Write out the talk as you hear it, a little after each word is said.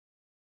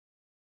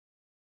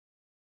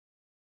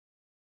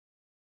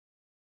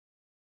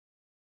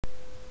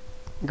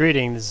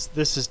Greetings,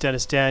 this is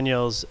Dennis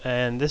Daniels,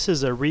 and this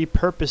is a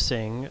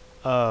repurposing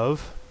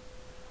of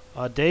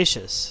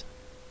Audacious.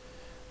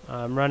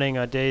 I'm running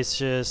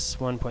Audacious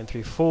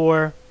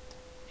 1.34,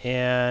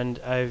 and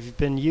I've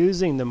been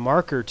using the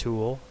marker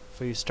tool.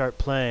 If you start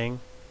playing,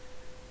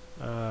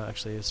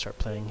 actually let's start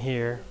playing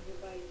here.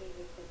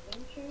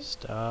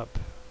 Stop.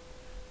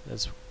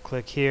 Let's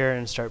click here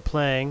and start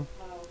playing.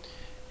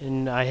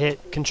 And I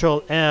hit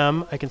Control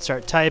M, I can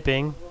start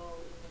typing.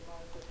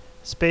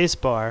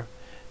 Spacebar.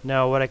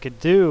 Now what I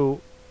could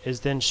do is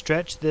then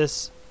stretch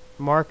this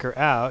marker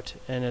out,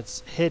 and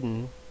it's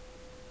hidden,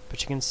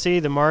 but you can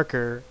see the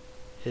marker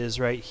is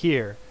right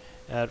here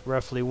at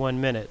roughly 1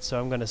 minute. So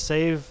I'm going to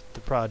save the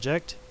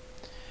project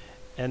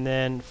and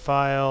then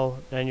File,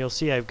 and you'll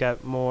see I've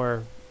got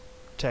more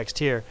text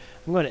here.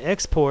 I'm going to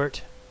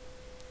export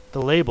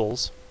the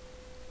labels,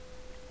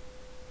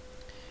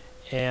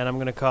 and I'm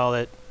going to call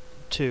it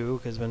 2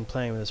 because I've been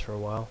playing with this for a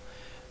while.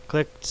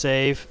 Click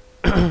Save.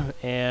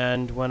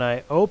 And when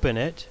I open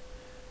it,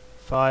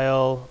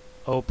 File,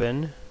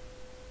 Open,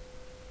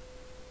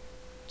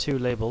 2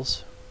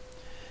 labels.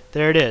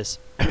 There it is.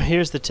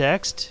 Here's the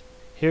text.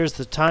 Here's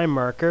the time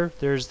marker.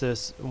 There's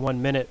this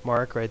 1 minute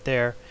mark right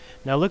there.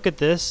 Now look at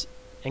this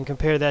and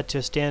compare that to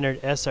a standard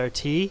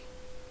SRT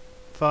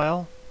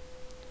file.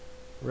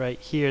 Right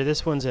here,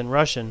 this one's in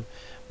Russian,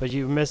 but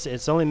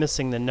it's only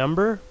missing the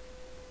number,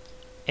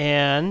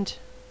 and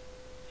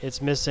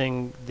it's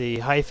missing the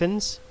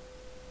hyphens.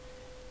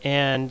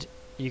 And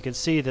you can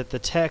see that the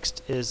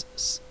text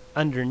is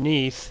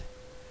underneath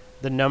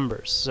the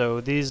numbers. So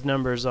these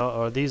numbers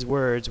or these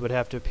words would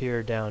have to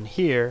appear down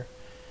here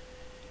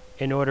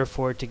in order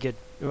for it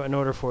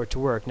to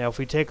work. Now if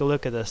we take a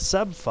look at the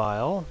sub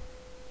file,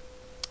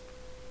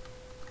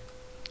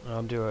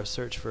 I'll do a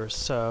search for a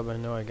sub. I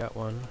know I got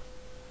one.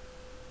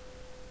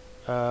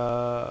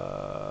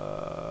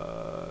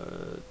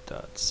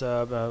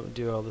 .sub. I'll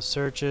do all the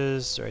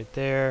searches right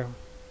there.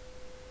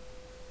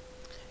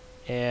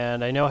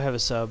 And I know I have a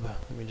sub.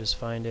 Let me just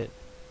find it.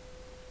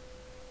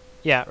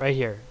 Yeah, right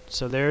here.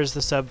 So there's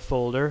the sub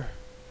folder.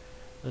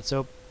 Let's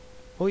open.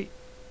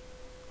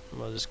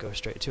 We'll just go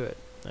straight to it.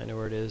 I know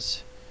where it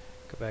is.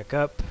 Go back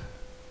up.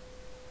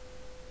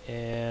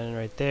 And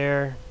right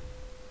there.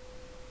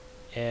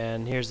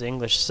 And here's the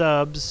English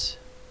subs.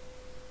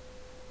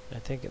 I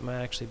think it might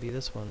actually be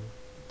this one.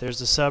 There's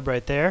the sub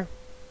right there.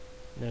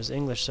 And there's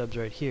English subs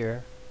right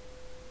here.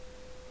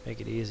 Make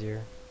it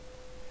easier.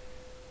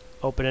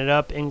 Open it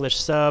up, English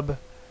sub,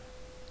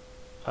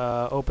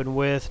 open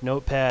with,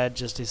 notepad,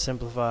 just to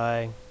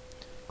simplify.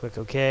 Click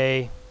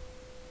OK.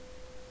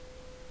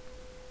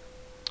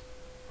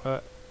 I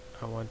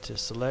want to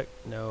select,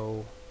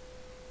 no,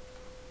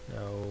 I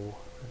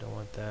don't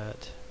want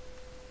that.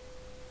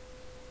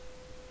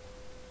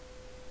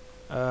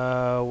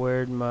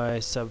 Where'd my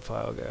sub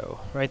file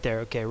go? Right there,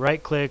 okay,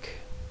 right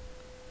click,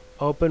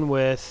 open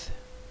with,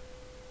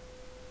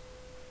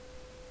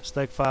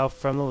 select file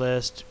from the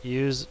list,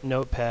 use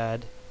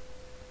notepad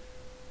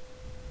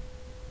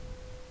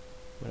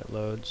when it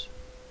loads.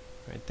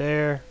 Right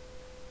there.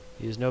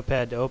 Use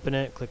notepad to open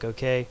it, click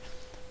OK.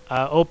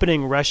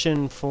 Opening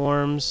Russian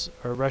forms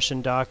or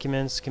Russian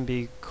documents can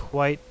be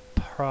quite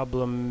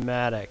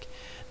problematic.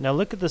 Now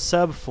look at the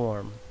sub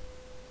form.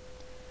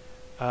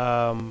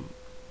 And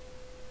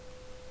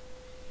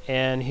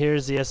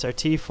here's the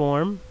SRT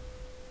form.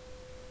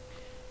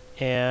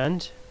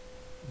 And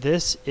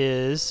this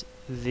is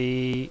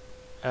the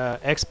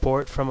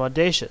export from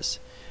Audacious.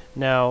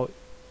 Now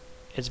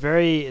it's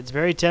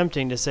very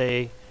tempting to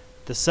say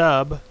the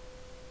sub.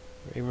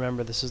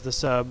 Remember, this is the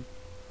sub,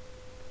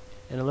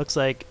 and it looks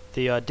like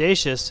the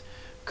Audacious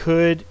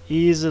could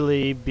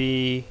easily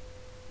be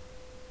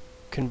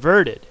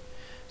converted.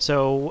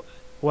 So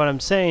what I'm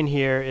saying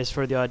here is,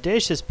 for the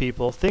Audacious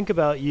people, think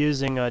about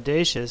using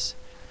Audacious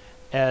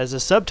as a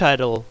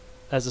subtitling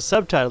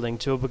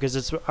tool, because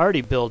it's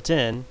already built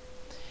in,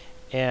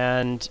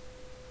 and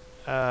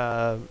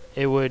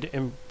it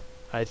would,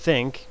 I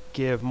think,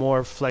 give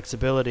more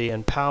flexibility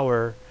and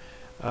power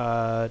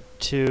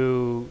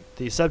to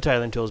the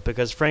subtitling tools,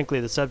 because frankly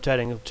the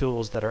subtitling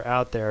tools that are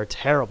out there are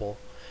terrible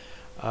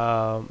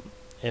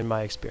in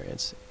my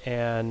experience,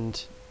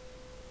 and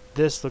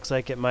this looks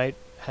like it might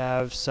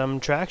have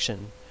some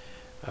traction.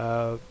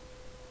 In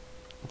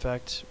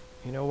fact,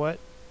 you know what?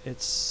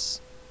 It's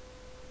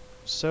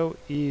so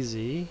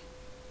easy.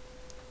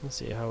 Let's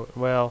see how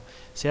well.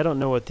 See, I don't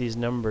know what these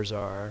numbers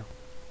are,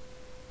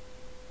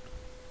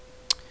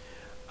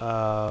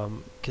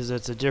 because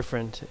it's a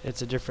different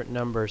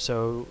number.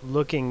 So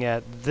looking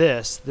at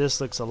this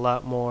looks a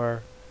lot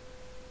more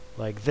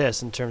like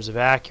this in terms of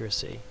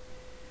accuracy.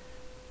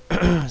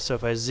 So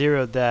if I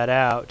zeroed that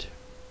out,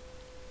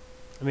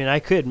 I mean, I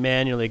could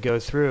manually go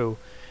through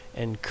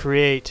and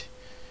create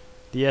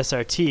the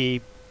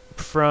SRT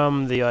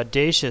from the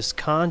Audacious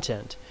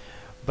content,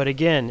 but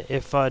again,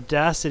 if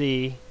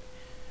Audacity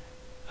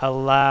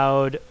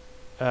allowed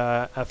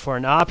for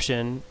an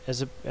option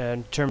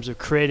in terms of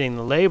creating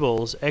the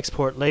labels,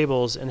 export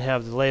labels, and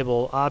have the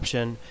label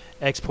option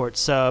export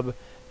sub,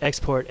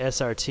 export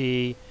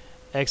SRT,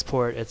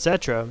 export,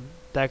 etc.,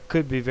 that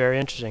could be very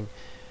interesting.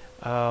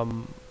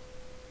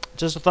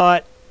 Just a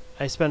thought.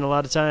 I spend a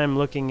lot of time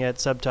looking at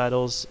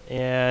subtitles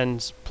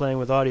and playing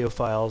with audio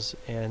files,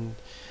 and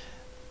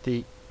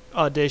the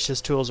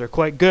Audacious tools are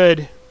quite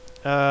good.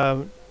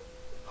 All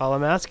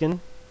I'm asking,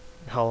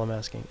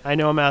 I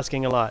know I'm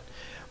asking a lot,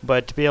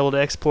 but to be able to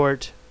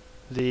export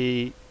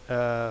the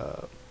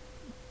I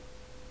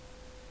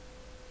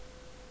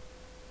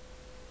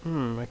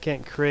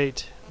can't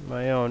create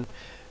my own.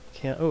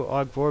 Oh,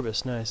 Og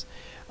Vorbis, nice.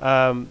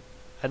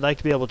 I'd like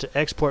to be able to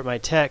export my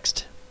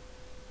text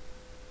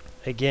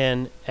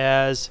again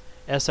as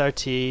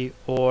SRT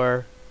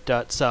or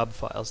 .sub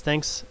files.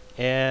 Thanks,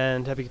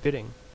 and happy computing.